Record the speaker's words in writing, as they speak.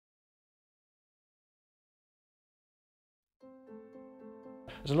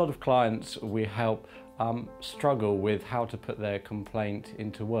There's a lot of clients we help struggle with how to put their complaint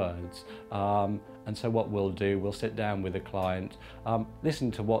into words. And so what we'll do, we'll sit down with the client,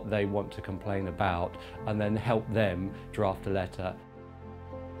 listen to what they want to complain about, and then help them draft a letter.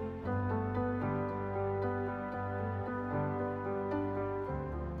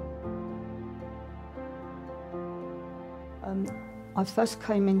 I first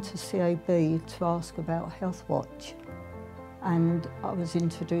came into CAB to ask about Health Watch, and I was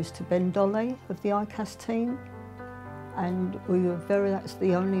introduced to Ben Dolly of the ICAS team, and that's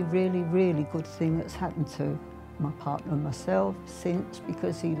the only really good thing that's happened to my partner and myself since,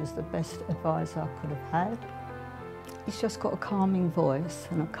 because he was the best advisor I could have had. He's just got a calming voice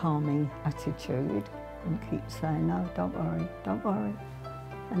and a calming attitude and keeps saying, no, don't worry,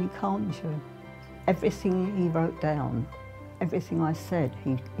 and he calms you. Everything he wrote down, everything I said,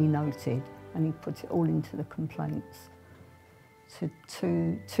 he noted, and he put it all into the complaints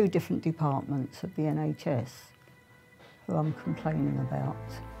to two different departments of the NHS who I'm complaining about,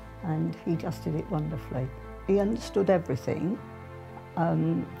 and he just did it wonderfully. He understood everything.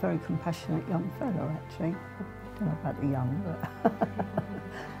 Very compassionate young fellow, actually. I don't know about the young, but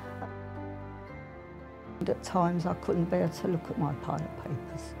and at times I couldn't bear to look at my pile of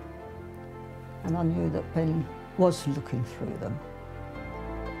papers, and I knew that Ben was looking through them,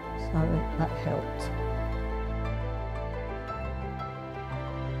 so that helped.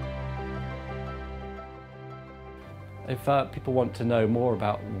 If people want to know more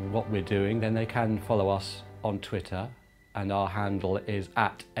about what we're doing, then they can follow us on Twitter, and our handle is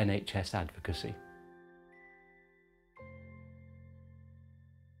 @NHS Advocacy.